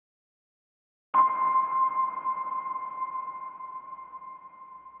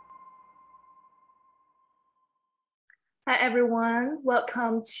Hi, everyone.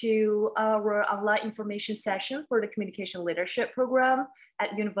 Welcome to our online information session for the Communication Leadership Program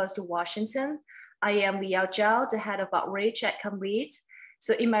at University of Washington. I am Liao Zhao, the head of outreach at ComLead.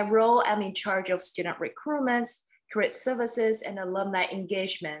 So in my role, I'm in charge of student recruitment, career services, and alumni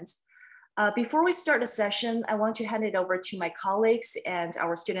engagement. Before we start the session, I want to hand it over to my colleagues and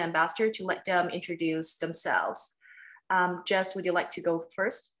our student ambassador to let them introduce themselves. Jess, would you like to go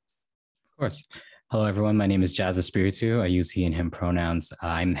first? Of course. Hello, everyone. My name is Jazz Espiritu. I use he and him pronouns.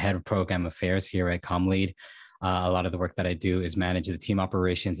 I'm head of program affairs here at ComLead. A lot of the work that I do is manage the team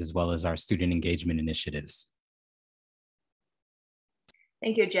operations as well as our student engagement initiatives.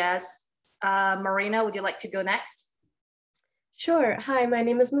 Thank you, Jazz. Marina, would you like to go next? Sure. Hi, my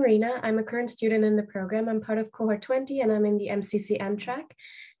name is Marina. I'm a current student in the program. I'm part of cohort 20 and I'm in the MCCM track.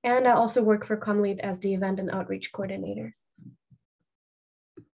 And I also work for ComLead as the event and outreach coordinator.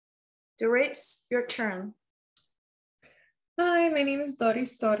 Doris, your turn. Hi, my name is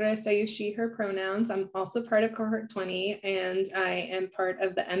Doris Torres. I use she, her pronouns. I'm also part of cohort 20 and I am part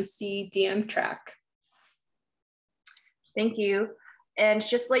of the MCDM track. Thank you. And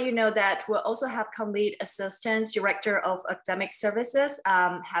just let you know that we'll also have ComLead Assistant Director of Academic Services,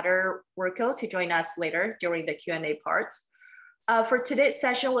 Heather Werko, to join us later during the Q&A part. For today's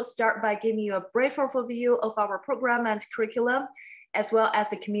session, we'll start by giving you a brief overview of our program and curriculum, as well as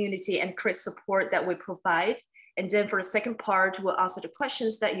the community and career support that we provide. And then for the second part, we'll answer the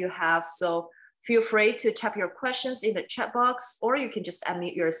questions that you have. So feel free to type your questions in the chat box, or you can just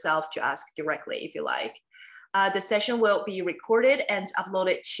unmute yourself to ask directly if you like. The session will be recorded and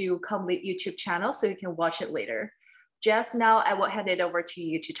uploaded to ComLead YouTube channel, so you can watch it later. Jess, now I will hand it over to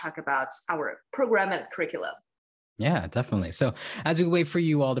you to talk about our program and curriculum. Yeah, definitely. So as we wait for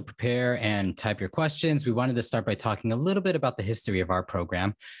you all to prepare and type your questions, we wanted to start by talking a little bit about the history of our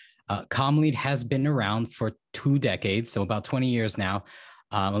program. ComLead has been around for 2 decades, so about 20 years now,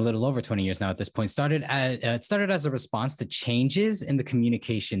 a little over 20 years now at this point. It started as a response to changes in the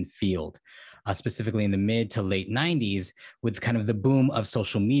communication field, specifically in the mid to late 90s, with kind of the boom of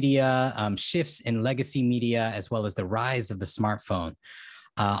social media, shifts in legacy media, as well as the rise of the smartphone.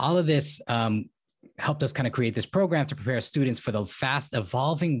 All of this helped us kind of create this program to prepare students for the fast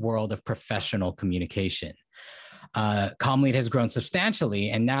evolving world of professional communication. ComLead has grown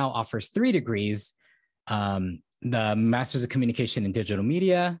substantially and now offers 3 degrees, the Masters of Communication in Digital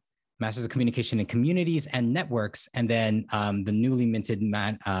Media, Masters of Communication in Communities and Networks, and then the newly minted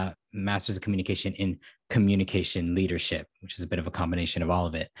Masters of Communication in Communication Leadership, which is a bit of a combination of all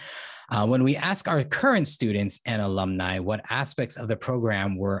of it. When we ask our current students and alumni what aspects of the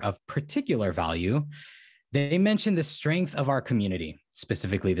program were of particular value, they mentioned the strength of our community,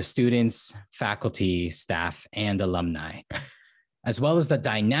 specifically the students, faculty, staff, and alumni, as well as the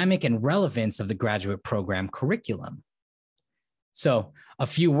dynamic and relevance of the graduate program curriculum. So a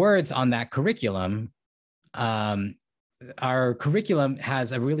few words on that curriculum. Our curriculum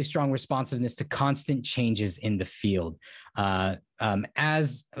has a really strong responsiveness to constant changes in the field.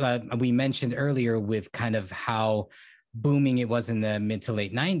 As we mentioned earlier, with kind of how booming it was in the mid to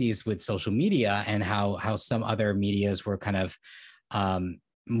late 90s with social media, and how some other medias were kind of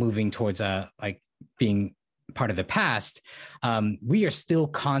moving towards like being part of the past, we are still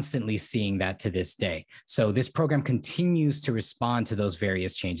constantly seeing that to this day. So this program continues to respond to those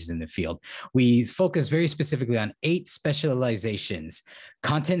various changes in the field. We focus very specifically on 8 specializations: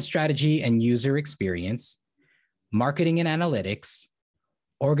 content strategy and user experience, marketing and analytics,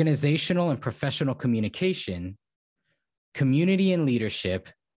 organizational and professional communication, community and leadership,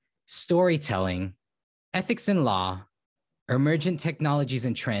 storytelling, ethics and law, emergent technologies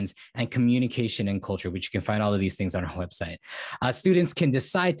and trends, and communication and culture, which you can find all of these things on our website. Students can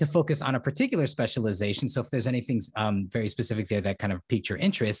decide to focus on a particular specialization. So if there's anything very specific there that kind of piqued your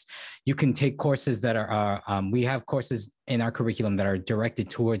interest, you can take courses that are, we have courses in our curriculum that are directed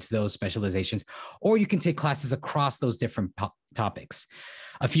towards those specializations, or you can take classes across those different topics.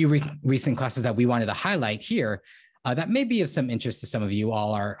 A few recent classes that we wanted to highlight here that may be of some interest to some of you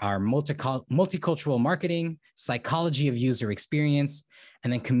all are multicultural marketing, psychology of user experience,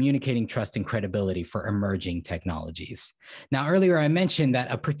 and then communicating trust and credibility for emerging technologies. Now, earlier I mentioned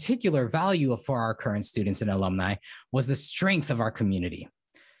that a particular value for our current students and alumni was the strength of our community.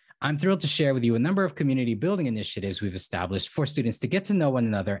 I'm thrilled to share with you a number of community building initiatives we've established for students to get to know one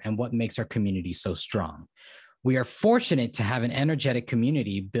another and what makes our community so strong. We are fortunate to have an energetic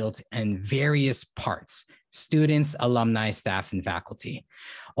community built in various parts: students, alumni, staff, and faculty.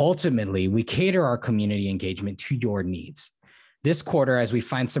 Ultimately, we cater our community engagement to your needs. This quarter, as we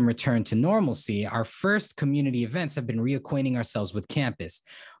find some return to normalcy, our first community events have been reacquainting ourselves with campus,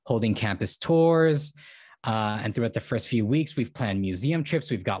 holding campus tours, And throughout the first few weeks, we've planned museum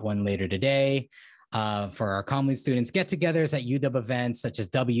trips. We've got one later today for our CommLead students, get-togethers at UW events such as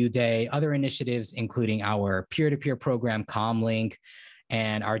W Day, other initiatives, including our peer-to-peer program, CommLink,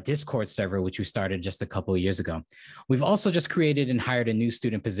 and our Discord server, which we started just a couple of years ago. We've also just created and hired a new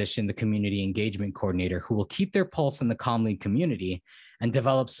student position, the Community Engagement Coordinator, who will keep their pulse in the CommLead community and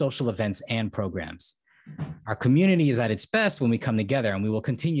develop social events and programs. Our community is at its best when we come together, and we will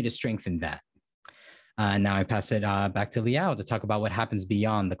continue to strengthen that. Now I pass it back to Liao to talk about what happens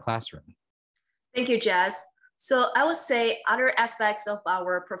beyond the classroom. Thank you, Jess. So I would say other aspects of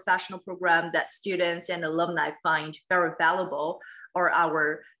our professional program that students and alumni find very valuable are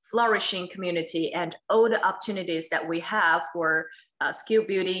our flourishing community and all the opportunities that we have for skill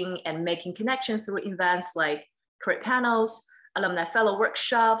building and making connections through events like career panels, alumni fellow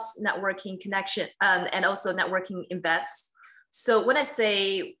workshops, networking connection, and also networking events. So when I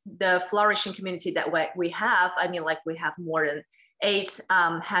say the flourishing community that we have, I mean like we have more than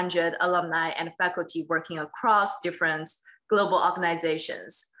 800 alumni and faculty working across different global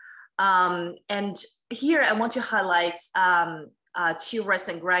organizations. And here I want to highlight 2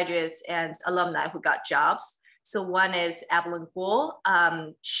 recent graduates and alumni who got jobs. So one is Evelyn Guo.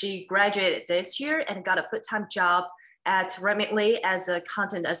 She graduated this year and got a full-time job at Remitly as a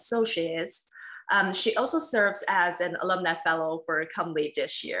content associate. She also serves as an alumni fellow for CommLead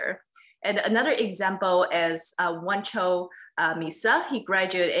this year. And another example is Wancho Misa. He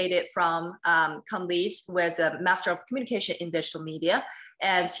graduated from CommLead with a Master of Communication in Digital Media,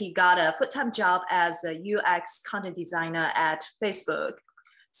 and he got a full-time job as a UX content designer at Facebook.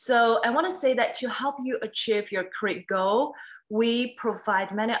 So I want to say that to help you achieve your career goal, we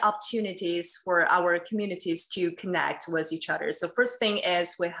provide many opportunities for our communities to connect with each other. So first thing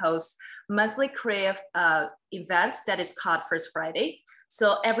is we host monthly career events that is called First Friday.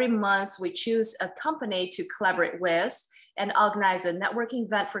 So every month we choose a company to collaborate with and organize a networking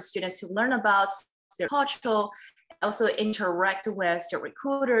event for students to learn about their culture, also interact with the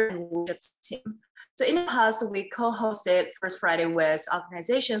recruiter and leadership team. So in the past, we co-hosted First Friday with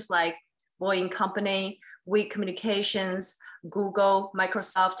organizations like Boeing Company, We Communications, Google,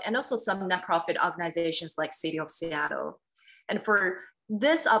 Microsoft, and also some nonprofit organizations like City of Seattle. And for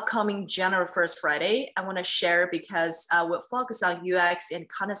this upcoming January First Friday, I want to share because we'll focus on UX and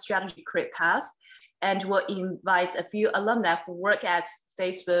content strategy career paths, and we'll invite a few alumni who work at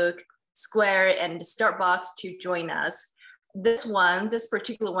Facebook, Square, and Starbucks to join us. This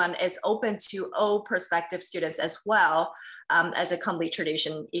particular one is open to all prospective students as well. As a CommLead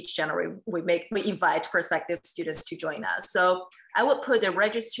tradition, each January we invite prospective students to join us. So I will put the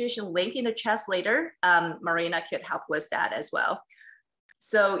registration link in the chat later. Marina could help with that as well.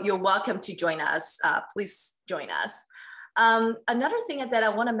 So you're welcome to join us. Please join us. Another thing that I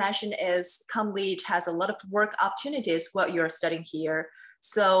want to mention is CommLead has a lot of work opportunities while you're studying here.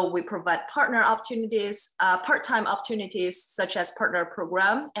 So we provide partner opportunities, part-time opportunities such as partner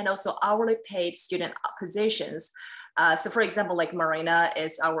program, and also hourly paid student positions. So for example, like Marina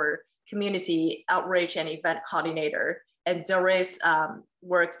is our community outreach and event coordinator, and Doris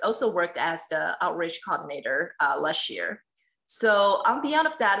also worked as the outreach coordinator last year. So on beyond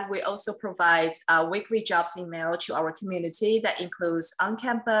of that, we also provide a weekly jobs email to our community that includes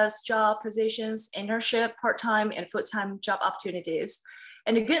on-campus job positions, internship, part-time and full-time job opportunities.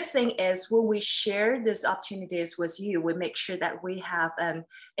 And the good thing is when we share these opportunities with you, we make sure that we have an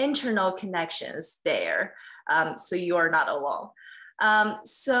internal connections there. So you are not alone.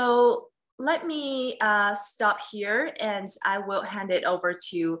 So let me stop here and I will hand it over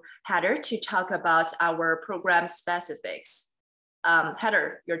to Heather to talk about our program specifics.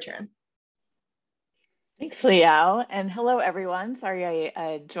 Heather, your turn. Thanks, Liao, and hello, everyone. Sorry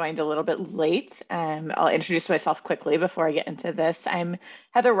I joined a little bit late. I'll introduce myself quickly before I get into this. I'm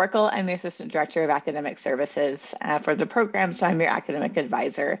Heather Werkel. I'm the Assistant Director of Academic Services for the program, so I'm your academic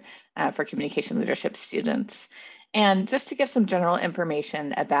advisor for communication leadership students. And just to give some general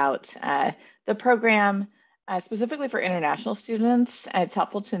information about the program, specifically for international students, it's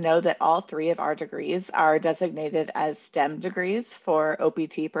helpful to know that all 3 of our degrees are designated as STEM degrees for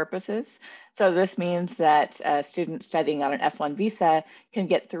OPT purposes. So this means that students studying on an F1 visa can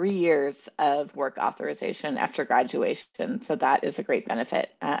get 3 years of work authorization after graduation. So that is a great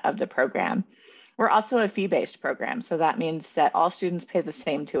benefit of the program. We're also a fee-based program, so that means that all students pay the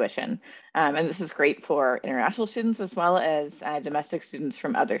same tuition. And this is great for international students as well as domestic students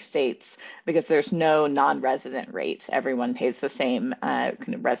from other states because there's no non-resident rate. Everyone pays the same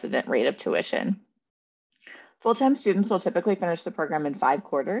kind of resident rate of tuition. Full-time students will typically finish the program in 5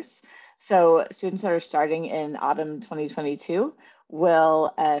 quarters. So students that are starting in autumn 2022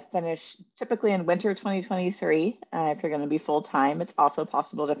 will finish typically in winter 2023. If you're going to be full-time, it's also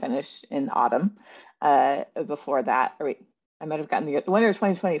possible to finish in autumn before that. Or wait, I might have gotten the winter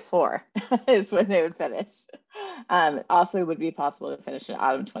 2024 is when they would finish. Also would be possible to finish in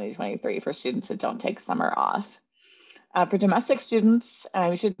autumn 2023 for students that don't take summer off. For domestic students,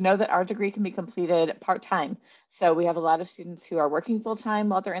 you should know that our degree can be completed part-time. So we have a lot of students who are working full-time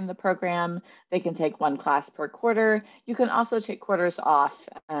while they're in the program. They can take one class per quarter. You can also take quarters off.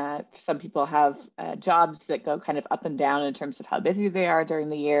 Some people have jobs that go kind of up and down in terms of how busy they are during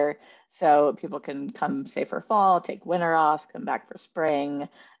the year. So people can come, say, for fall, take winter off, come back for spring,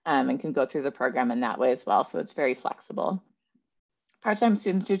 and can go through the program in that way as well. So it's very flexible. Part-time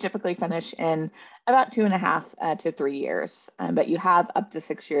students do typically finish in about 2.5 to 3 years, but you have up to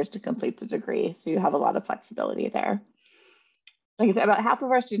 6 years to complete the degree, so you have a lot of flexibility there. Like I said, about half of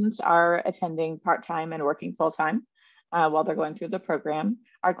our students are attending part-time and working full-time while they're going through the program.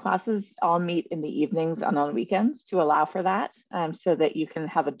 Our classes all meet in the evenings and on weekends to allow for that, so that you can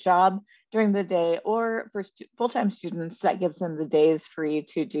have a job during the day, or for full-time students, that gives them the days free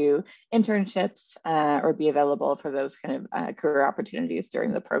to do internships or be available for those kind of career opportunities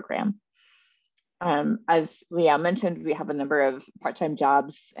during the program. As Liao mentioned, we have a number of part-time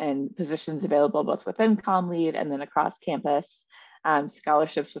jobs and positions available both within CommLead and then across campus.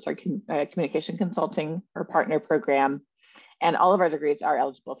 Scholarships with our communication consulting or partner program, and all of our degrees are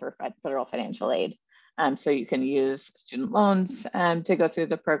eligible for federal financial aid. So you can use student loans to go through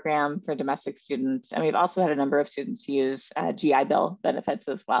the program for domestic students. And we've also had a number of students use GI Bill benefits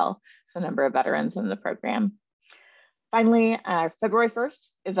as well. So a number of veterans in the program. Finally, February 1st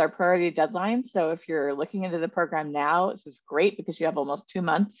is our priority deadline. So if you're looking into the program now, this is great because you have almost 2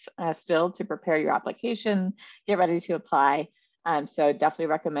 months still to prepare your application, get ready to apply. So definitely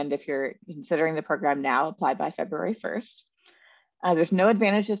recommend, if you're considering the program now, apply by February 1st. There's no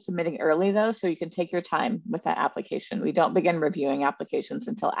advantage to submitting early though, so you can take your time with that application. We don't begin reviewing applications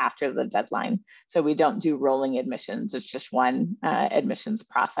until after the deadline. So we don't do rolling admissions. It's just one admissions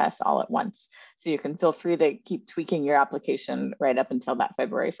process all at once. So you can feel free to keep tweaking your application right up until that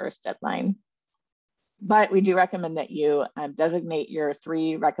February 1st deadline. But we do recommend that you designate your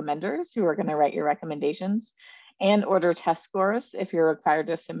 3 recommenders who are going to write your recommendations, and order test scores if you're required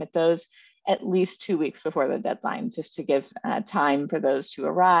to submit those at least 2 weeks before the deadline, just to give time for those to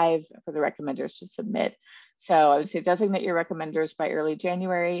arrive, for the recommenders to submit. So I would say designate your recommenders by early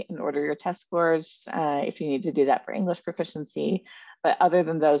January and order your test scores if you need to do that for English proficiency. But other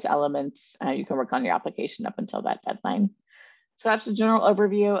than those elements, you can work on your application up until that deadline. So that's the general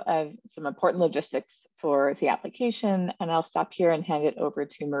overview of some important logistics for the application. And I'll stop here and hand it over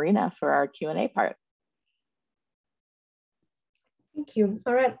to Marina for our Q&A part. Thank you.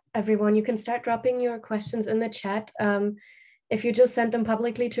 All right, everyone, you can start dropping your questions in the chat. If you just send them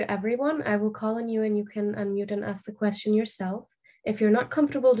publicly to everyone, I will call on you and you can unmute and ask the question yourself. If you're not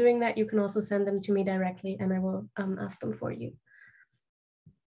comfortable doing that, you can also send them to me directly and I will ask them for you.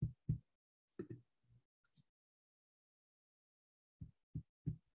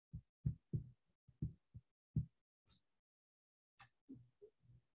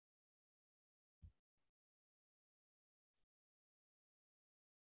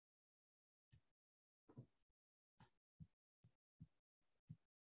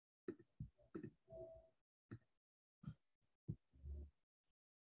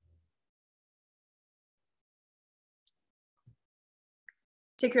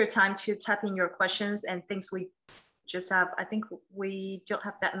 Take your time to type in your questions and things. We just have, I think we don't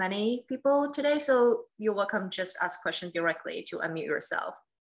have that many people today, so you're welcome, just ask questions directly to unmute yourself.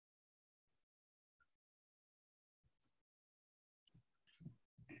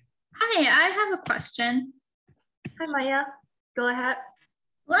 Hi, I have a question. Hi, Maya, go ahead.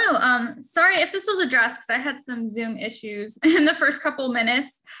 Hello, sorry if this was addressed because I had some Zoom issues in the first couple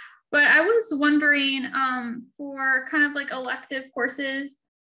minutes, but I was wondering for kind of like elective courses,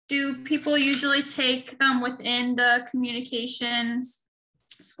 do people usually take them within the communications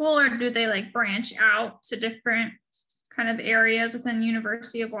school, or do they like branch out to different kind of areas within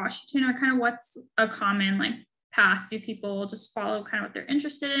University of Washington, or kind of what's a common like path? Do people just follow kind of what they're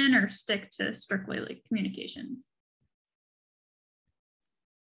interested in, or stick to strictly like communications?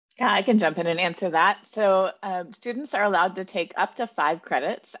 Yeah, I can jump in and answer that. So students are allowed to take up to 5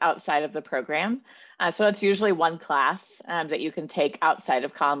 credits outside of the program. So it's usually one class that you can take outside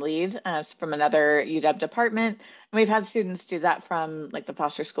of CommLead from another UW department. And we've had students do that from like the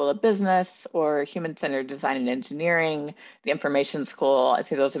Foster School of Business or Human-Centered Design and Engineering, the Information School. I'd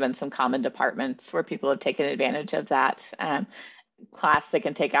say those have been some common departments where people have taken advantage of that. class they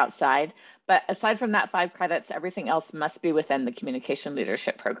can take outside. But aside from that 5 credits, everything else must be within the communication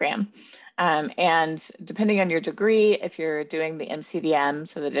leadership program. And depending on your degree, if you're doing the MCDM,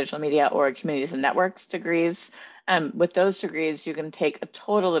 so the digital media or communities and networks degrees, with those degrees, you can take a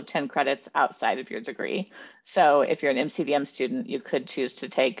total of 10 credits outside of your degree. So if you're an MCDM student, you could choose to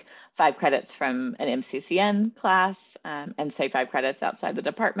take 5 credits from an MCCN class and say 5 credits outside the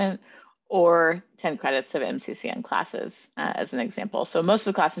department, or 10 credits of MCCN classes as an example. So most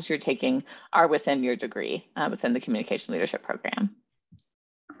of the classes you're taking are within your degree, within the communication leadership program.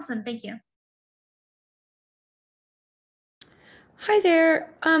 Awesome, thank you. Hi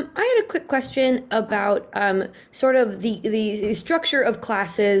there. I had a quick question about sort of the structure of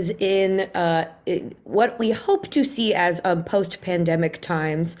classes in what we hope to see as post-pandemic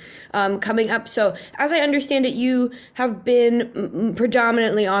times coming up. So as I understand it, you have been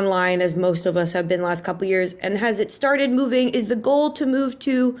predominantly online, as most of us have been the last couple of years. And has it started moving? Is the goal to move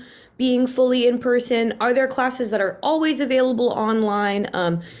to being fully in person? Are there classes that are always available online?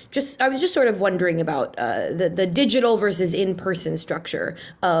 I was just sort of wondering about the digital versus in-person structure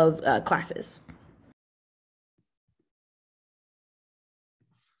of classes.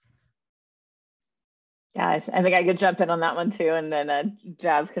 Yeah, I think I could jump in on that one too, and then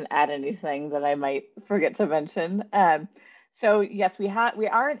Jazz can add anything that I might forget to mention. So yes, we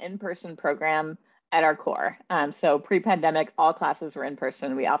are an in-person program at our core. So pre-pandemic, all classes were in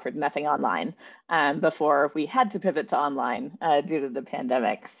person. We offered nothing online before we had to pivot to online due to the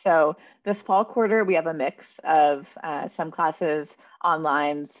pandemic. So this fall quarter, we have a mix of some classes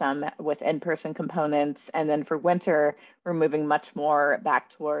online, some with in-person components. And then for winter, we're moving much more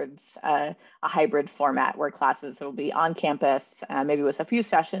back towards a hybrid format where classes will be on campus, maybe with a few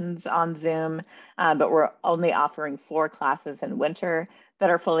sessions on Zoom, but we're only offering 4 classes in winter that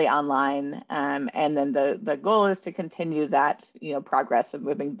are fully online. And then the goal is to continue that progress of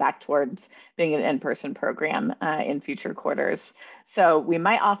moving back towards being an in-person program in future quarters. So we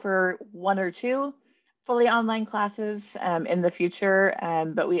might offer 1 or 2 fully online classes in the future,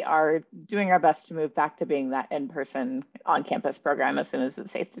 but we are doing our best to move back to being that in-person on-campus program as soon as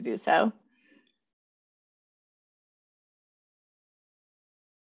it's safe to do so.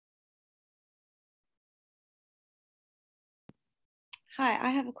 Hi,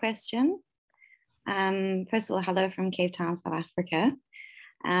 I have a question. First of all, hello from Cape Town, South Africa.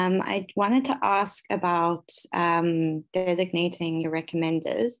 I wanted to ask about designating your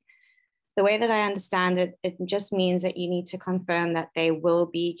recommenders. The way that I understand it, it just means that you need to confirm that they will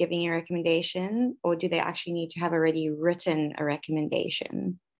be giving you a recommendation, or do they actually need to have already written a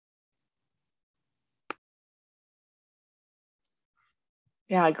recommendation?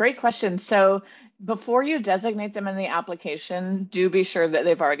 Yeah, great question. So before you designate them in the application, do be sure that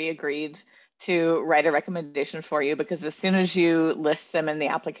they've already agreed to write a recommendation for you, because as soon as you list them in the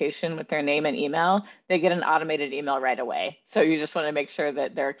application with their name and email, they get an automated email right away. So you just want to make sure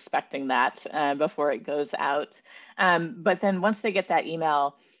that they're expecting that before it goes out. But then once they get that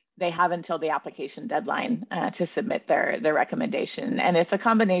email, they have until the application deadline to submit their recommendation. And it's a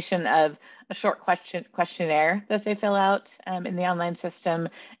combination of a short questionnaire that they fill out in the online system,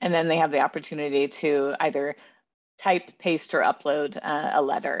 and then they have the opportunity to either type, paste, or upload a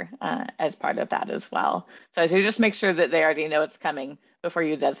letter as part of that as well. So you just make sure that they already know it's coming before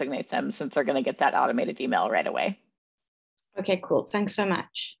you designate them, since they're going to get that automated email right away. Okay, cool. Thanks so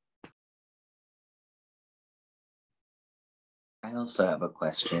much. I also have a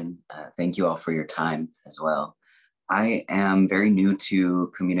question. Thank you all for your time as well. I am very new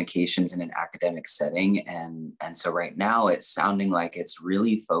to communications in an academic setting. And so right now it's sounding like it's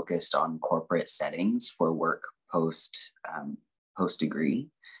really focused on corporate settings for work post-degree.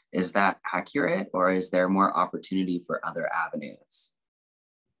 Is that accurate, or is there more opportunity for other avenues?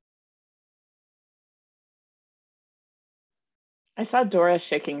 I saw Dora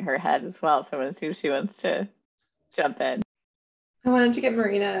shaking her head as well, so I want to see if she wants to jump in. I wanted to give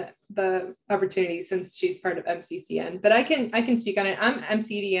Marina the opportunity since she's part of MCCN, but I can speak on it. I'm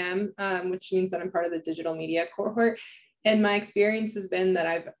MCDM, which means that I'm part of the digital media cohort. And my experience has been that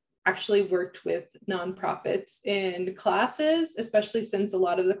I've actually worked with nonprofits in classes, especially since a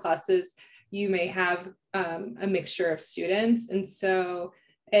lot of the classes you may have a mixture of students. And so,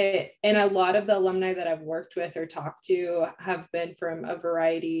 and a lot of the alumni that I've worked with or talked to have been from a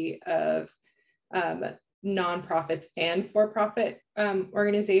variety of nonprofits and for-profit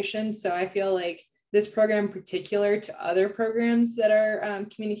organizations. So I feel like this program, particular to other programs that are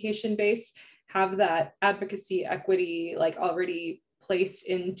communication-based, have that advocacy, equity, like already placed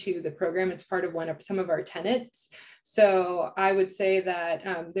into the program. It's part of some of our tenets. So I would say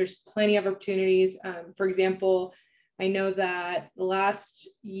that there's plenty of opportunities. For example, I know that last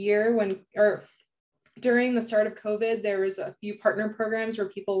year during the start of COVID, there was a few partner programs where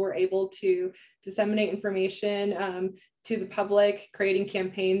people were able to disseminate information to the public, creating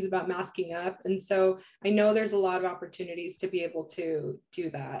campaigns about masking up. And so I know there's a lot of opportunities to be able to do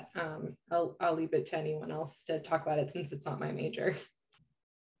that. I'll leave it to anyone else to talk about it since it's not my major.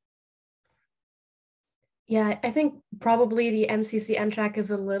 Yeah, I think probably the MCCN track is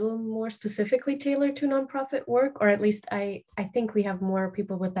a little more specifically tailored to nonprofit work, or at least I think we have more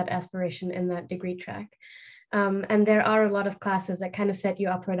people with that aspiration in that degree track. And there are a lot of classes that kind of set you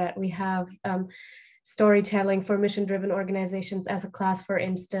up for that. We have storytelling for mission-driven organizations as a class, for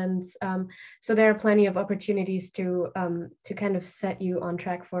instance. So there are plenty of opportunities to kind of set you on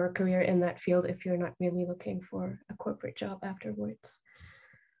track for a career in that field if you're not really looking for a corporate job afterwards.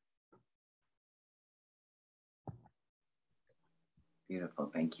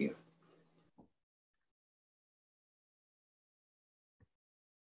 Beautiful, thank you.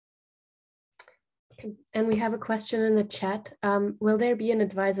 And we have a question in the chat. Will there be an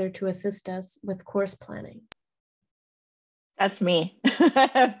advisor to assist us with course planning? That's me.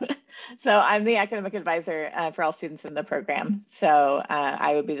 So I'm the academic advisor for all students in the program. So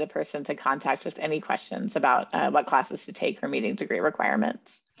I would be the person to contact with any questions about what classes to take for meeting degree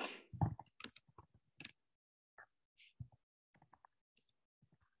requirements.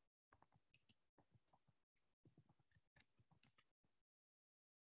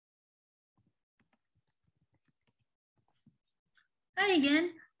 Hi again.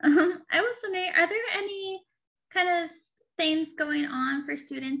 I was wondering, are there any kind of things going on for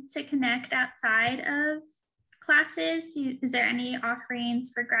students to connect outside of classes? Is there any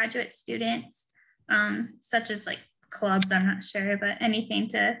offerings for graduate students, such as like clubs? I'm not sure, but anything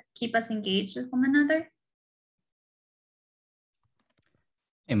to keep us engaged with one another?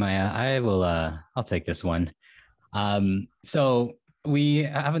 Hey, Maya, I'll take this one. So we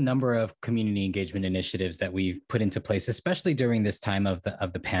have a number of community engagement initiatives that we've put into place, especially during this time of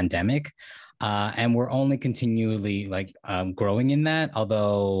the pandemic. And we're only continually growing in that,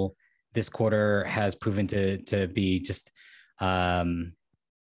 although this quarter has proven to be just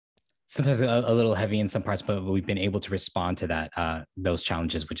sometimes a little heavy in some parts, but we've been able to respond to that those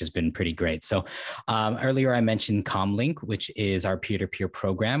challenges, which has been pretty great. So earlier I mentioned CommLink, which is our peer-to-peer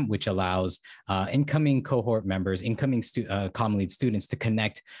program, which allows incoming cohort members, incoming CommLead students to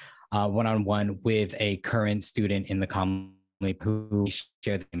connect one-on-one with a current student in the CommLink who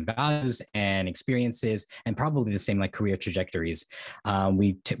share the same values and experiences and probably the same career trajectories.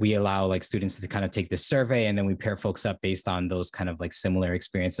 We allow students to kind of take this survey, and then we pair folks up based on those kind of similar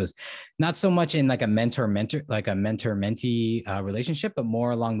experiences, not so much in a mentor-mentee relationship, but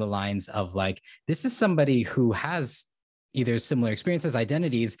more along the lines of this is somebody who has either similar experiences,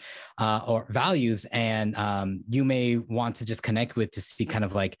 identities, or values, and you may want to just connect with to see kind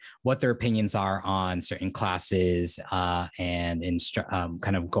of what their opinions are on certain classes and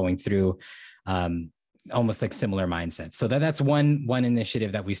kind of going through almost similar mindsets. So that's one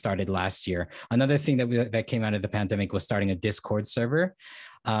initiative that we started last year. Another thing that came out of the pandemic was starting a Discord server.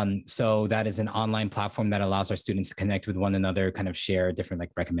 So that is an online platform that allows our students to connect with one another, kind of share different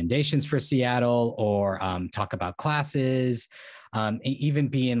recommendations for Seattle, or talk about classes, even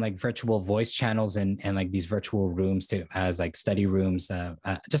be in virtual voice channels and these virtual rooms as study rooms,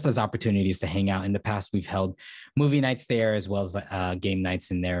 just as opportunities to hang out. In the past, we've held movie nights there as well as game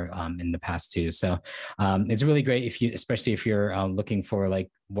nights in there in the past too. So it's really great especially if you're looking for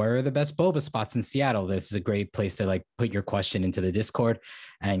where are the best boba spots in Seattle. This is a great place to put your question into the Discord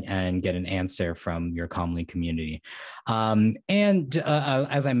and get an answer from your CommLink community.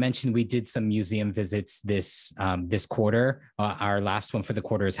 As I mentioned, we did some museum visits this quarter. Our last one for the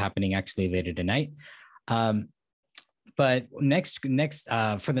quarter is happening actually later tonight. But next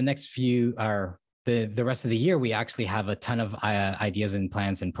for the next few the rest of the year, we actually have a ton of ideas and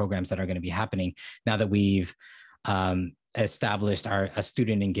plans and programs that are going to be happening now that we've established a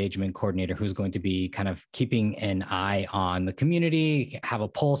student engagement coordinator who's going to be kind of keeping an eye on the community, have a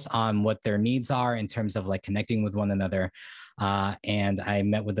pulse on what their needs are in terms of connecting with one another. And I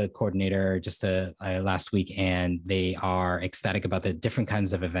met with the coordinator just last week, and they are ecstatic about the different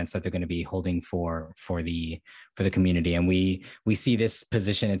kinds of events that they're going to be holding for the community. And we see this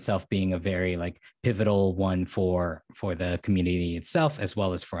position itself being a very pivotal one for the community itself, as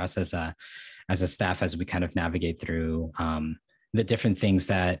well as for us as a staff, as we kind of navigate through the different things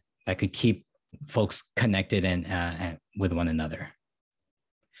that could keep folks connected and with one another.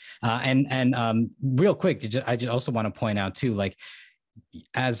 And real quick, I just also want to point out too,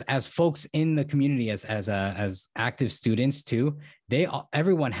 as folks in the community, as active students too,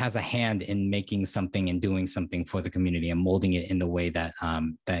 everyone has a hand in making something and doing something for the community and molding it in the way that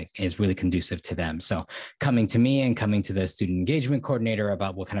that is really conducive to them. So coming to me and coming to the student engagement coordinator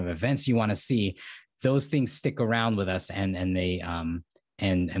about what kind of events you want to see, those things stick around with us, and they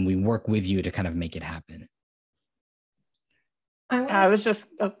and we work with you to kind of make it happen. I was just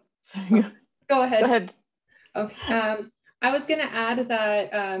go ahead. Go ahead. Okay. I was going to add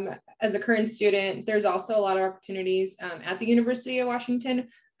that as a current student, there's also a lot of opportunities at the University of Washington.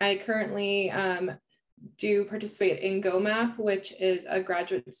 I currently do participate in GoMap, which is a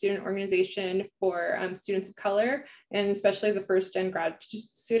graduate student organization for students of color. And especially as a first-gen grad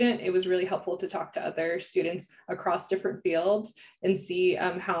student, it was really helpful to talk to other students across different fields and see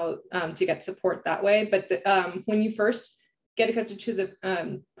how to get support that way. But when you first get accepted to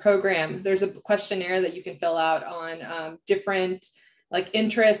the program, there's a questionnaire that you can fill out on different like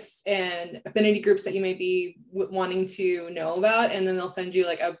interests and affinity groups that you may be wanting to know about. And then they'll send you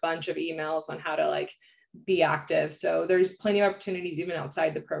like a bunch of emails on how to like be active. So there's plenty of opportunities even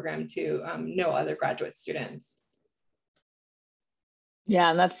outside the program to know other graduate students. Yeah,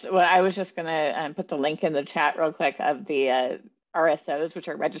 and that's what I was just gonna put the link in the chat real quick of the RSOs, which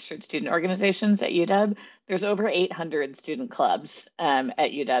are registered student organizations at UW. There's over 800 student clubs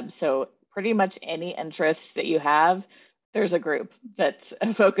at UW. So pretty much any interests that you have, there's a group that's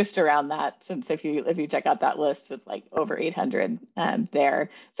focused around that. Since if you check out that list with like over 800 there.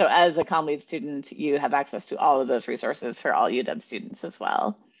 So as a CommLead student, you have access to all of those resources for all UW students as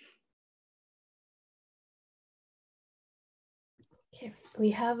well. Okay,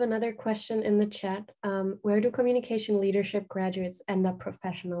 we have another question in the chat. Where do communication leadership graduates end up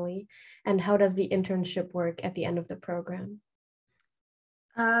professionally, and how does the internship work at the end of the program?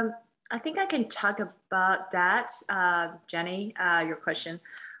 I think I can talk about that, Jenny, your question.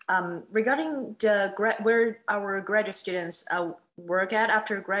 Regarding where our graduate students work at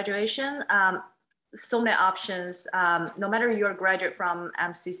after graduation, so many options. No matter you're a graduate from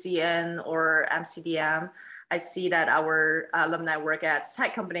MCCN or MCDM, I see that our alumni work at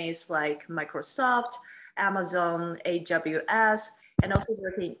tech companies like Microsoft, Amazon, AWS, and also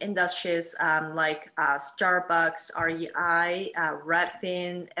working in industries like Starbucks, REI,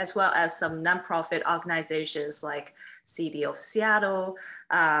 Redfin, as well as some nonprofit organizations like City of Seattle,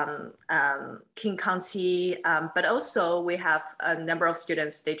 King County, but also we have a number of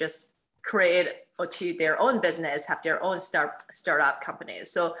students, they just create or to their own business, have their own startup companies.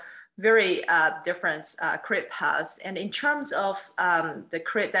 So very different career paths. And in terms of the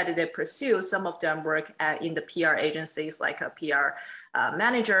career that they pursue, some of them work in the PR agencies like a PR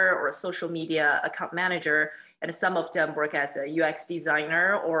manager or a social media account manager. And some of them work as a UX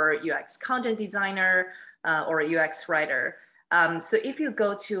designer or UX content designer or a UX writer. So if you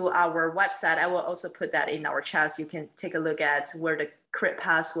go to our website, I will also put that in our chat so you can take a look at where the career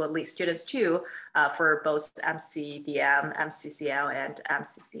paths will lead students to for both MCDM, MCCL, and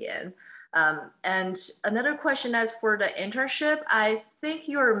MCCN. And another question as for the internship, I think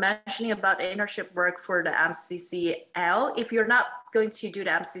you were mentioning about internship work for the MCCL. If you're not going to do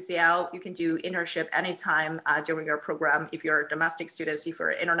the MCCL, you can do internship anytime during your program. If you're domestic students, if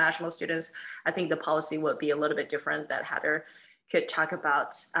you're international students, I think the policy would be a little bit different, that Heather could talk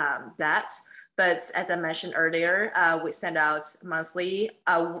about that. But as I mentioned earlier, we send out monthly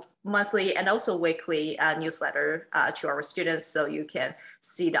and also weekly newsletter to our students, so you can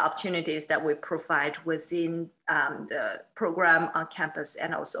see the opportunities that we provide within the program on campus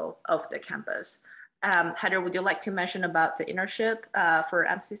and also off the campus. Heather, would you like to mention about the internship for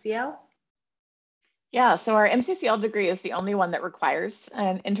MCCL? Yeah, so our MCCL degree is the only one that requires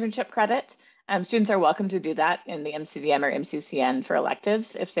an internship credit. Students are welcome to do that in the MCDM or MCCN for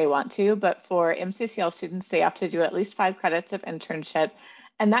electives if they want to, but for MCCL students, they have to do at least 5 credits of internship,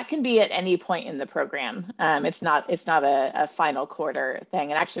 and that can be at any point in the program. It's not a final quarter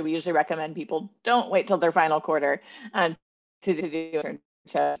thing, and actually we usually recommend people don't wait till their final quarter to do internship.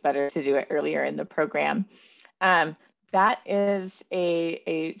 It's better to do it earlier in the program. That is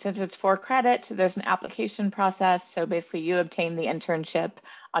since it's 4 credits, there's an application process. So basically you obtain the internship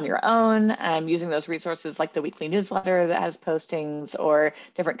on your own, using those resources like the weekly newsletter that has postings or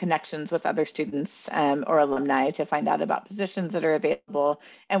different connections with other students or alumni to find out about positions that are available.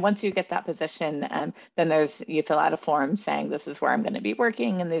 And once you get that position, then you fill out a form saying this is where I'm going to be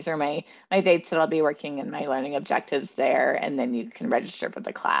working and these are my dates that I'll be working and my learning objectives there. And then you can register for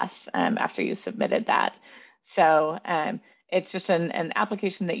the class after you submitted that. So it's just an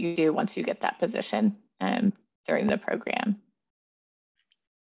application that you do once you get that position during the program.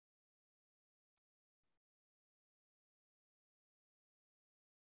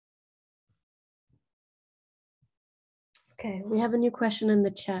 Okay, we have a new question in the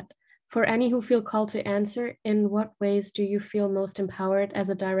chat. For any who feel called to answer, in what ways do you feel most empowered as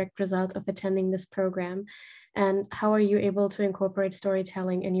a direct result of attending this program? And how are you able to incorporate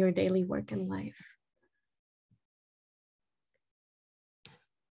storytelling in your daily work and life?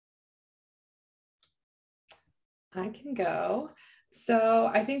 I can go. So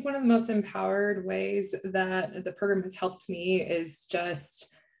I think one of the most empowered ways that the program has helped me is just,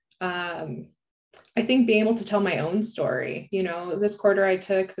 I think being able to tell my own story. You know, this quarter I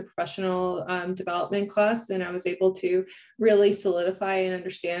took the professional development class, and I was able to really solidify and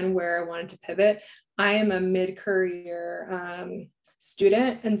understand where I wanted to pivot. I am a mid-career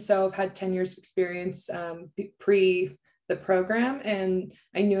student, and so I've had 10 years of experience pre the program, and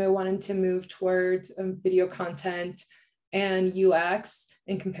I knew I wanted to move towards video content and UX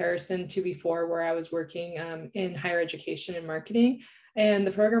in comparison to before, where I was working in higher education and marketing. And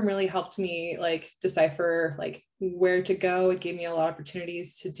the program really helped me like decipher like where to go. It gave me a lot of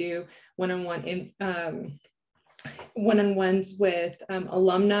opportunities to do one-on-one one-on-ones with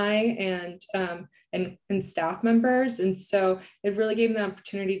alumni and staff members. And so it really gave me the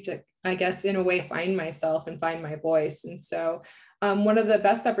opportunity to, I guess, in a way, find myself and find my voice. And so one of the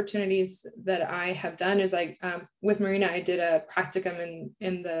best opportunities that I have done is with Marina, I did a practicum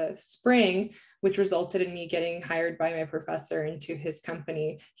in the spring, which resulted in me getting hired by my professor into his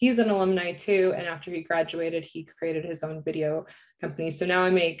company. He's an alumni too. And after he graduated, he created his own video company. So now I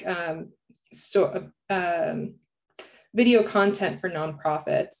make video content for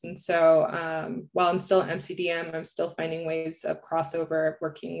nonprofits. And so while I'm still at MCDM, I'm still finding ways of crossover,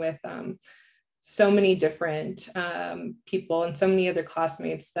 working with so many different people and so many other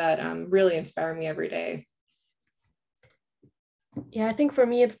classmates that really inspire me every day. Yeah, I think for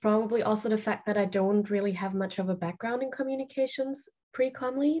me, it's probably also the fact that I don't really have much of a background in communications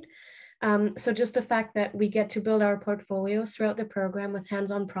pre-com lead. So just the fact that we get to build our portfolio throughout the program with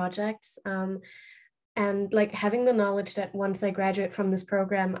hands-on projects, and like having the knowledge that once I graduate from this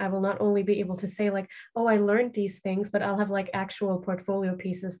program, I will not only be able to say like, oh, I learned these things, but I'll have like actual portfolio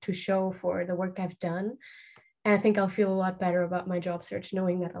pieces to show for the work I've done. And I think I'll feel a lot better about my job search,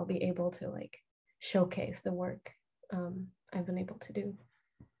 knowing that I'll be able to like showcase the work I've been able to do.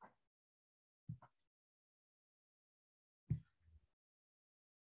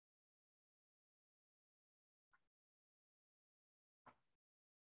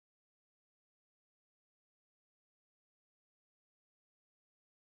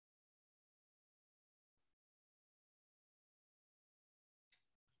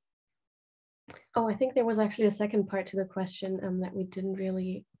 Oh, I think there was actually a second part to the question that we didn't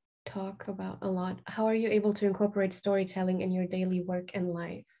really talk about a lot. How are you able to incorporate storytelling in your daily work and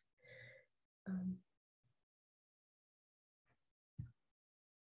life?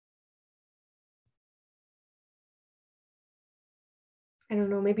 I don't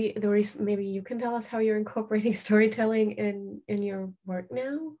know, maybe maybe you can tell us how you're incorporating storytelling in your work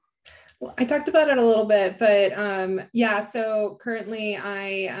now? Well, I talked about it a little bit, but yeah, so currently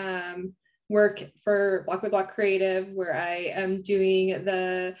I work for Block by Block Creative, where I am doing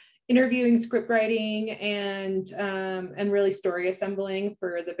the interviewing, script writing, and really story assembling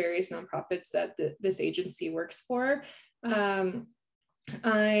for the various nonprofits that this agency works for.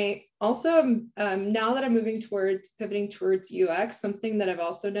 I also, now that I'm pivoting towards UX, something that I've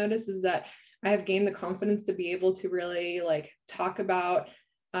also noticed is that I have gained the confidence to be able to really like talk about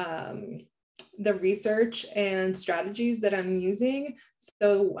the research and strategies that I'm using.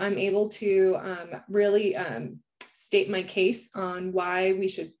 So I'm able to really state my case on why we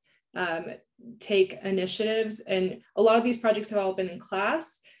should take initiatives. And a lot of these projects have all been in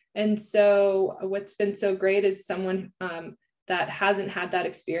class. And so what's been so great is someone that hasn't had that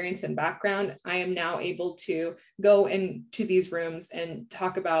experience and background, I am now able to go into these rooms and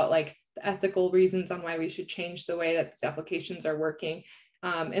talk about like the ethical reasons on why we should change the way that these applications are working.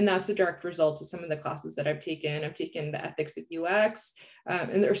 And that's a direct result of some of the classes that I've taken. I've taken the ethics of UX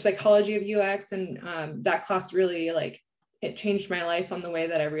and the psychology of UX. And that class really like, it changed my life on the way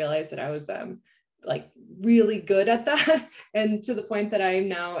that I realized that I was like really good at that. And to the point that I am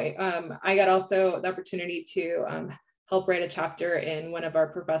now, I got also the opportunity to help write a chapter in one of our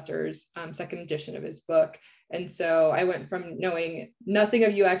professors' second edition of his book. And so I went from knowing nothing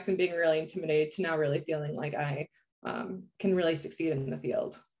of UX and being really intimidated to now really feeling like I can really succeed in the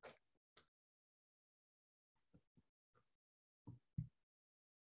field.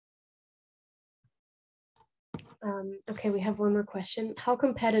 Okay, we have one more question. How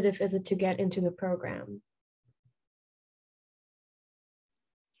competitive is it to get into the program?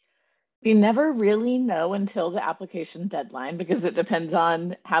 We never really know until the application deadline because it depends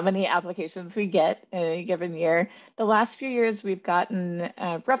on how many applications we get in a given year. The last few years, we've gotten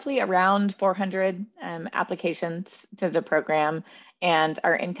roughly around 400 applications to the program, and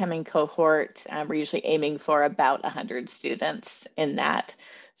our incoming cohort, we're usually aiming for about 100 students in that.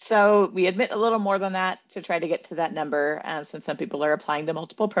 So we admit a little more than that to try to get to that number, since some people are applying to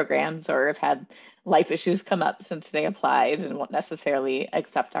multiple programs or have had life issues come up since they applied and won't necessarily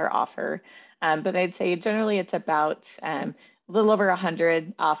accept our offer. But I'd say generally it's about a little over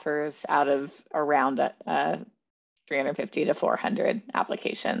 100 offers out of around 350 to 400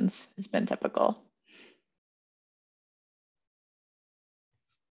 applications has been typical.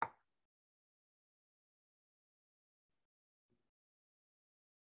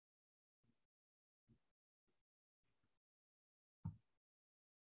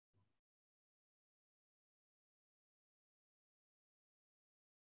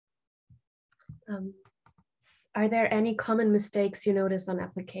 Are there any common mistakes you notice on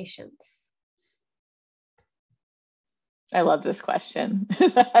applications? I love this question.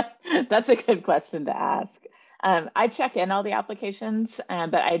 That's a good question to ask. I check in all the applications,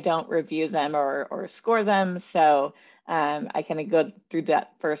 but I don't review them or score them. So I kind of go through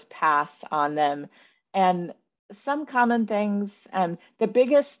that first pass on them. And some common things, the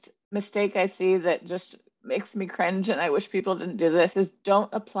biggest mistake I see that just makes me cringe, and I wish people didn't do this, is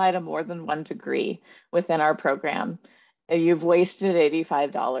don't apply to more than one degree within our program. You've wasted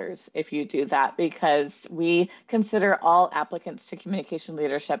 $85 if you do that, because we consider all applicants to communication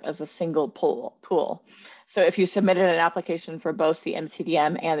leadership as a single pool. So if you submitted an application for both the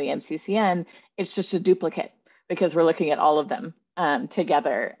MCDM and the MCCN, it's just a duplicate because we're looking at all of them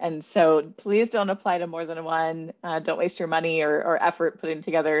together. And so please don't apply to more than one. Don't waste your money or effort putting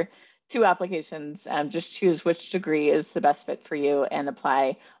together 2 applications. Just choose which degree is the best fit for you and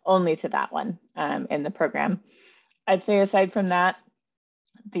apply only to that one in the program. I'd say aside from that,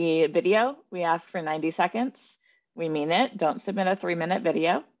 the video, we ask for 90 seconds. We mean it. Don't submit a 3-minute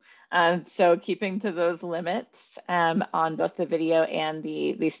video. So keeping to those limits on both the video and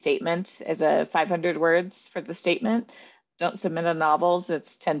the statement is a 500 words for the statement. Don't submit a novel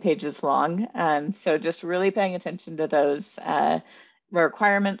that's 10 pages long. So just really paying attention to those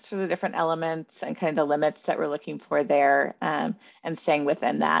requirements for the different elements and kind of limits that we're looking for there, and staying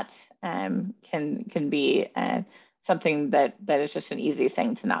within that can be something that is just an easy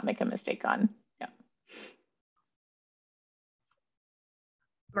thing to not make a mistake on. Yeah.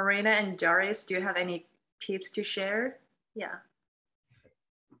 Marina and Darius, do you have any tips to share? Yeah.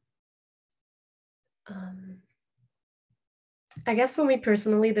 I guess for me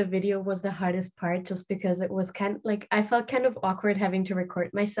personally, the video was the hardest part, just because it was I felt kind of awkward having to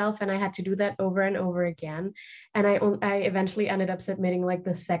record myself, and I had to do that over and over again. And I eventually ended up submitting like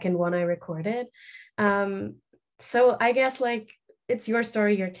the second one I recorded. So I guess it's your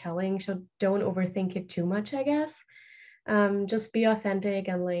story you're telling, so don't overthink it too much, I guess. Just be authentic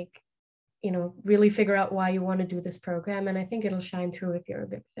and really figure out why you want to do this program. And I think it'll shine through if you're a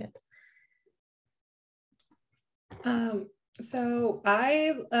good fit. So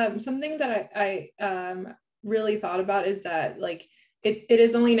I something that I really thought about is that it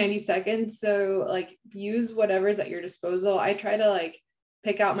is only 90 seconds. So use whatever's at your disposal. I try to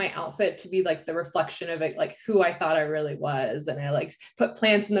pick out my outfit to be the reflection of it, who I thought I really was. And I put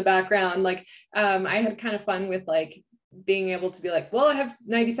plants in the background. I had kind of fun with being able to be well, I have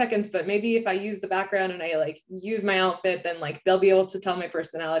 90 seconds, but maybe if I use the background and I use my outfit, then they'll be able to tell my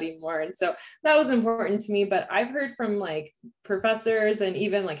personality more. And so that was important to me. But I've heard from professors and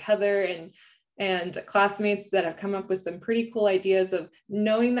even Heather and classmates that have come up with some pretty cool ideas of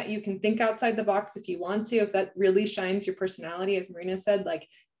knowing that you can think outside the box if you want to, if that really shines your personality, as Marina said,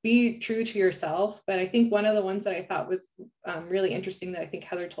 be true to yourself. But I think one of the ones that I thought was really interesting that I think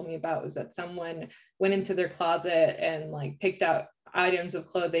Heather told me about was that someone went into their closet and picked out items of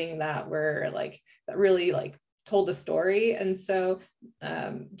clothing that were that really told a story. And so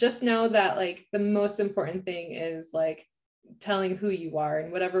just know that the most important thing is telling who you are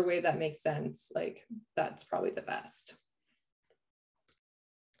in whatever way that makes sense. That's probably the best.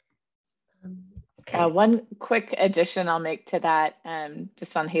 Okay. One quick addition I'll make to that,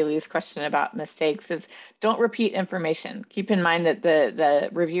 just on Haley's question about mistakes, is don't repeat information. Keep in mind that the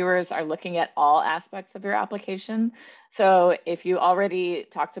reviewers are looking at all aspects of your application. So if you already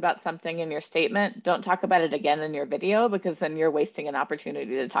talked about something in your statement, don't talk about it again in your video, because then you're wasting an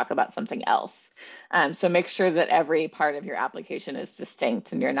opportunity to talk about something else. So make sure that every part of your application is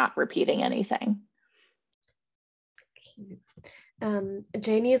distinct and you're not repeating anything.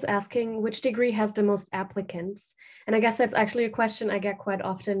 Janie is asking which degree has the most applicants? And I guess that's actually a question I get quite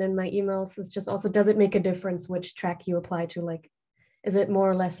often in my emails. It's just also, does it make a difference which track you apply to? Like, is it more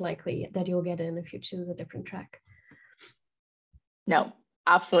or less likely that you'll get in if you choose a different track? No,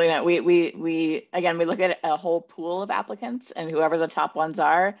 absolutely not. We again, we look at a whole pool of applicants, and whoever the top ones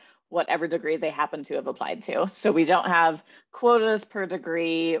are, whatever degree they happen to have applied to. So we don't have quotas per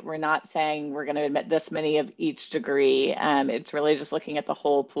degree. We're not saying we're going to admit this many of each degree. It's really just looking at the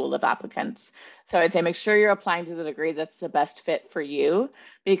whole pool of applicants. So I'd say make sure you're applying to the degree that's the best fit for you,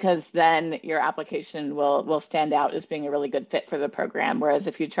 because then your application will stand out as being a really good fit for the program. Whereas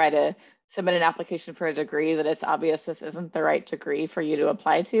if you try to submit an application for a degree that it's obvious this isn't the right degree for you to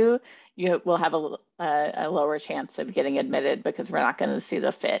apply to, you will have a lower chance of getting admitted, because we're not going to see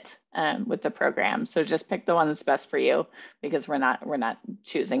the fit with the program. So just pick the one that's best for you, because we're not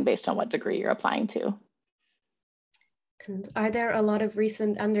choosing based on what degree you're applying to. And are there a lot of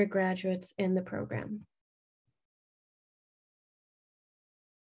recent undergraduates in the program?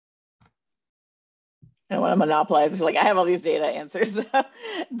 I don't want to monopolize. Like, I have all these data answers.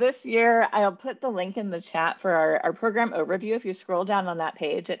 This year, I'll put the link in the chat for our program overview. If you scroll down on that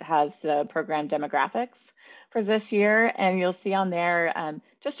page, it has the program demographics for this year. And you'll see on there,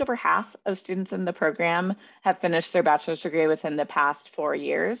 just over half of students in the program have finished their bachelor's degree within the past 4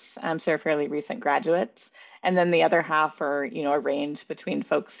 years. So they're fairly recent graduates. And then the other half are, a range between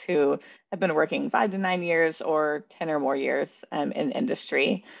folks who have been working 5 to 9 years or 10 or more years in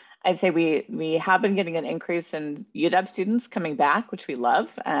industry. I'd say we have been getting an increase in UW students coming back, which we love.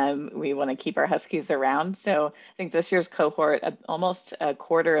 We want to keep our Huskies around. So I think this year's cohort, almost a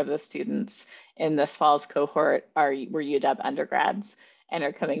quarter of the students in this fall's cohort were UW undergrads and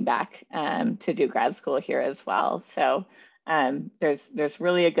are coming back to do grad school here as well. So there's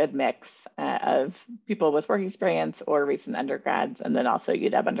really a good mix of people with work experience or recent undergrads, and then also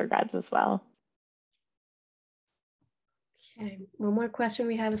UW undergrads as well. Okay, one more question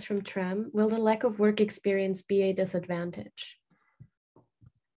we have is from Trem. Will the lack of work experience be a disadvantage?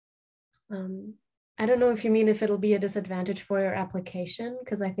 I don't know if you mean if it'll be a disadvantage for your application,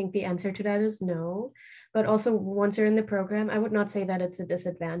 because I think the answer to that is no. But also, once you're in the program, I would not say that it's a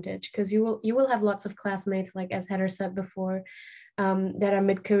disadvantage, because you will have lots of classmates, like as Heather said before, that are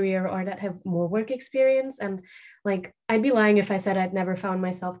mid-career or that have more work experience. And like, I'd be lying if I said I'd never found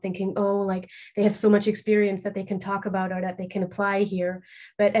myself thinking, oh, like they have so much experience that they can talk about or that they can apply here.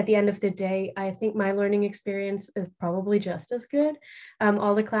 But at the end of the day, I think my learning experience is probably just as good.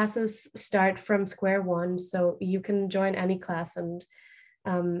 All the classes start from square one, so you can join any class, and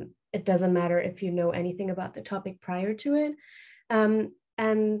it doesn't matter if you know anything about the topic prior to it.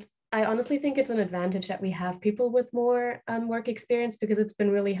 And I honestly think it's an advantage that we have people with more work experience, because it's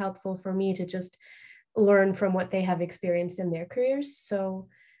been really helpful for me to just learn from what they have experienced in their careers. So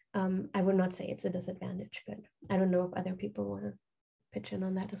I would not say it's a disadvantage, but I don't know if other people want to pitch in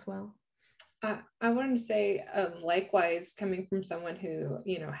on that as well. I wanted to say, likewise, coming from someone who,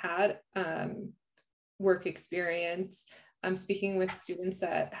 had work experience, I'm speaking with students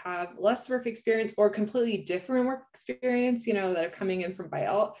that have less work experience or completely different work experience, that are coming in from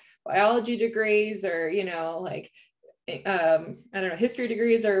biology degrees or, history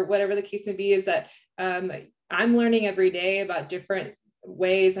degrees or whatever the case may be, is that I'm learning every day about different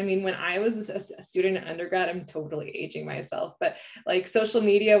ways. I mean, when I was a student in undergrad, I'm totally aging myself, but like social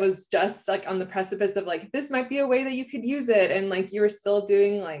media was just like on the precipice of like, this might be a way that you could use it. And like, you were still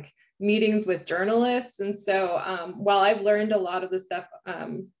doing like meetings with journalists. And so while I've learned a lot of the stuff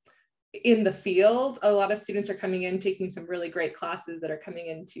in the field, a lot of students are coming in, taking some really great classes that are coming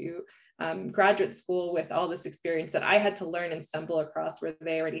into graduate school with all this experience that I had to learn and stumble across, where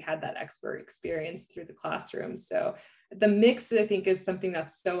they already had that expert experience through the classroom. So the mix, I think, is something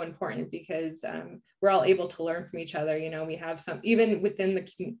that's so important, because we're all able to learn from each other. We have some, even within the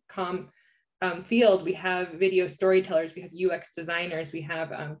field, we have video storytellers, we have UX designers, we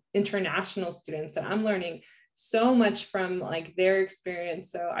have international students that I'm learning so much from like their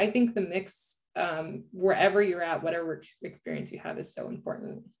experience. So I think the mix, wherever you're at, whatever experience you have, is so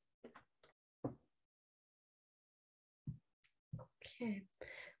important. Okay,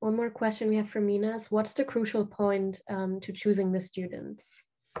 one more question we have from Mina is, what's the crucial point to choosing the students?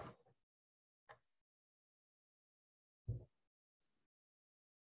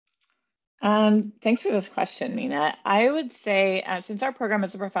 Thanks for this question, Mina. I would say, since our program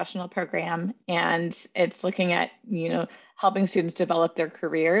is a professional program and it's looking at, helping students develop their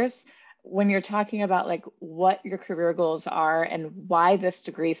careers, when you're talking about like what your career goals are and why this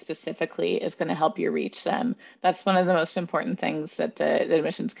degree specifically is going to help you reach them, that's one of the most important things that the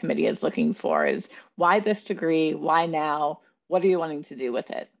admissions committee is looking for, is why this degree, why now, what are you wanting to do with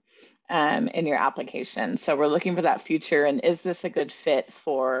it in your application? So we're looking for that future, and is this a good fit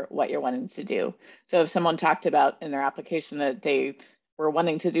for what you're wanting to do? So if someone talked about in their application that they were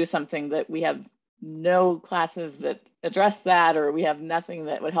wanting to do something that we have no classes that address that, or we have nothing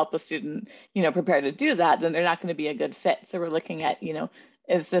that would help a student, prepare to do that, then they're not going to be a good fit. So we're looking at,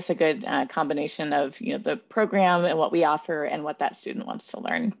 is this a good combination of, the program and what we offer and what that student wants to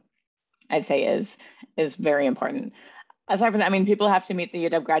learn? I'd say is very important. Aside from that, people have to meet the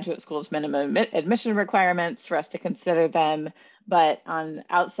UW Graduate School's minimum admission requirements for us to consider them. But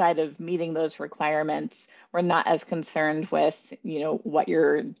outside of meeting those requirements, we're not as concerned with, what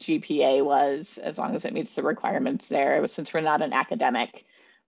your GPA was, as long as it meets the requirements there. Since we're not an academic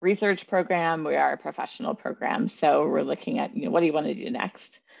research program, we are a professional program. So we're looking at, what do you want to do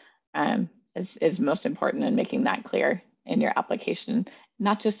next is most important, in making that clear in your application.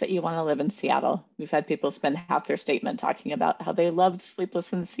 Not just that you want to live in Seattle. We've had people spend half their statement talking about how they loved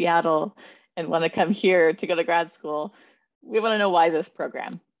Sleepless in Seattle and want to come here to go to grad school. We want to know why this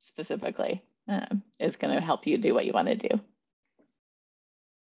program specifically is going to help you do what you want to do.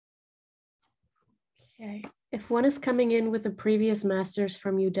 Okay. If one is coming in with a previous master's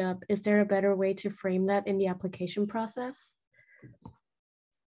from UW, is there a better way to frame that in the application process?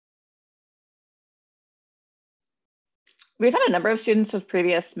 We've had a number of students with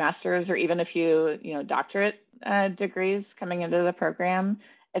previous master's or even a few, doctorate degrees coming into the program.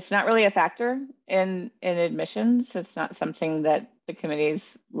 It's not really a factor in admissions. It's not something that the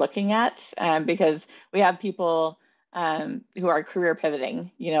committee's looking at because we have people who are career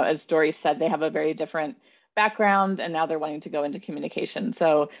pivoting. As Dory said, they have a very different background and now they're wanting to go into communication.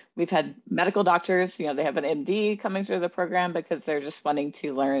 So we've had medical doctors, they have an MD coming through the program because they're just wanting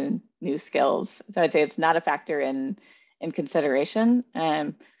to learn new skills. So I'd say it's not a factor in consideration.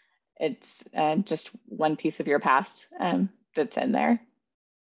 It's just one piece of your past that's in there.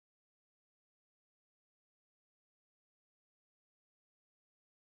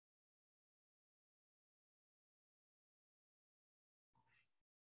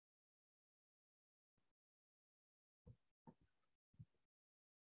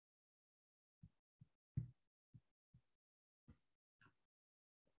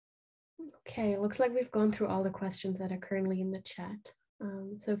 Okay, looks like we've gone through all the questions that are currently in the chat.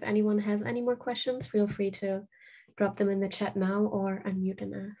 So if anyone has any more questions, feel free to drop them in the chat now or unmute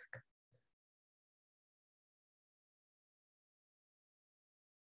and ask.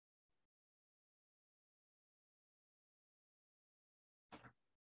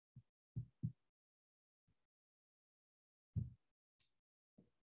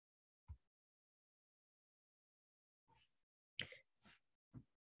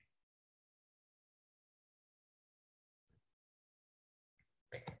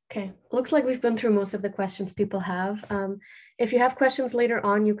 Okay, looks like we've been through most of the questions people have. If you have questions later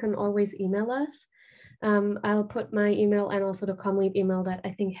on, you can always email us. I'll put my email and also the CommLead email that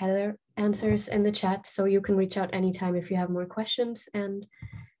I think Heather answers in the chat, so you can reach out anytime if you have more questions, and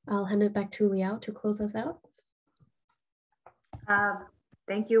I'll hand it back to Liao to close us out.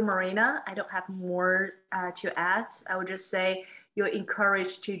 Thank you, Marina. I don't have more to add. I would just say you're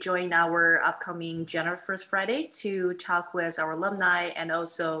encouraged to join our upcoming January 1st Friday to talk with our alumni and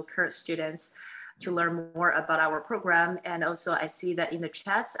also current students to learn more about our program. And also I see that in the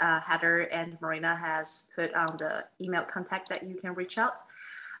chat, Heather and Marina has put on the email contact that you can reach out.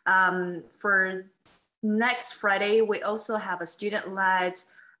 For next Friday, we also have a student-led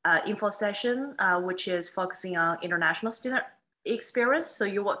info session, which is focusing on international student experience. So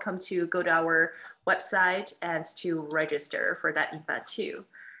you're welcome to go to our website and to register for that event too.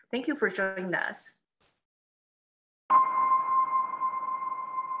 Thank you for joining us.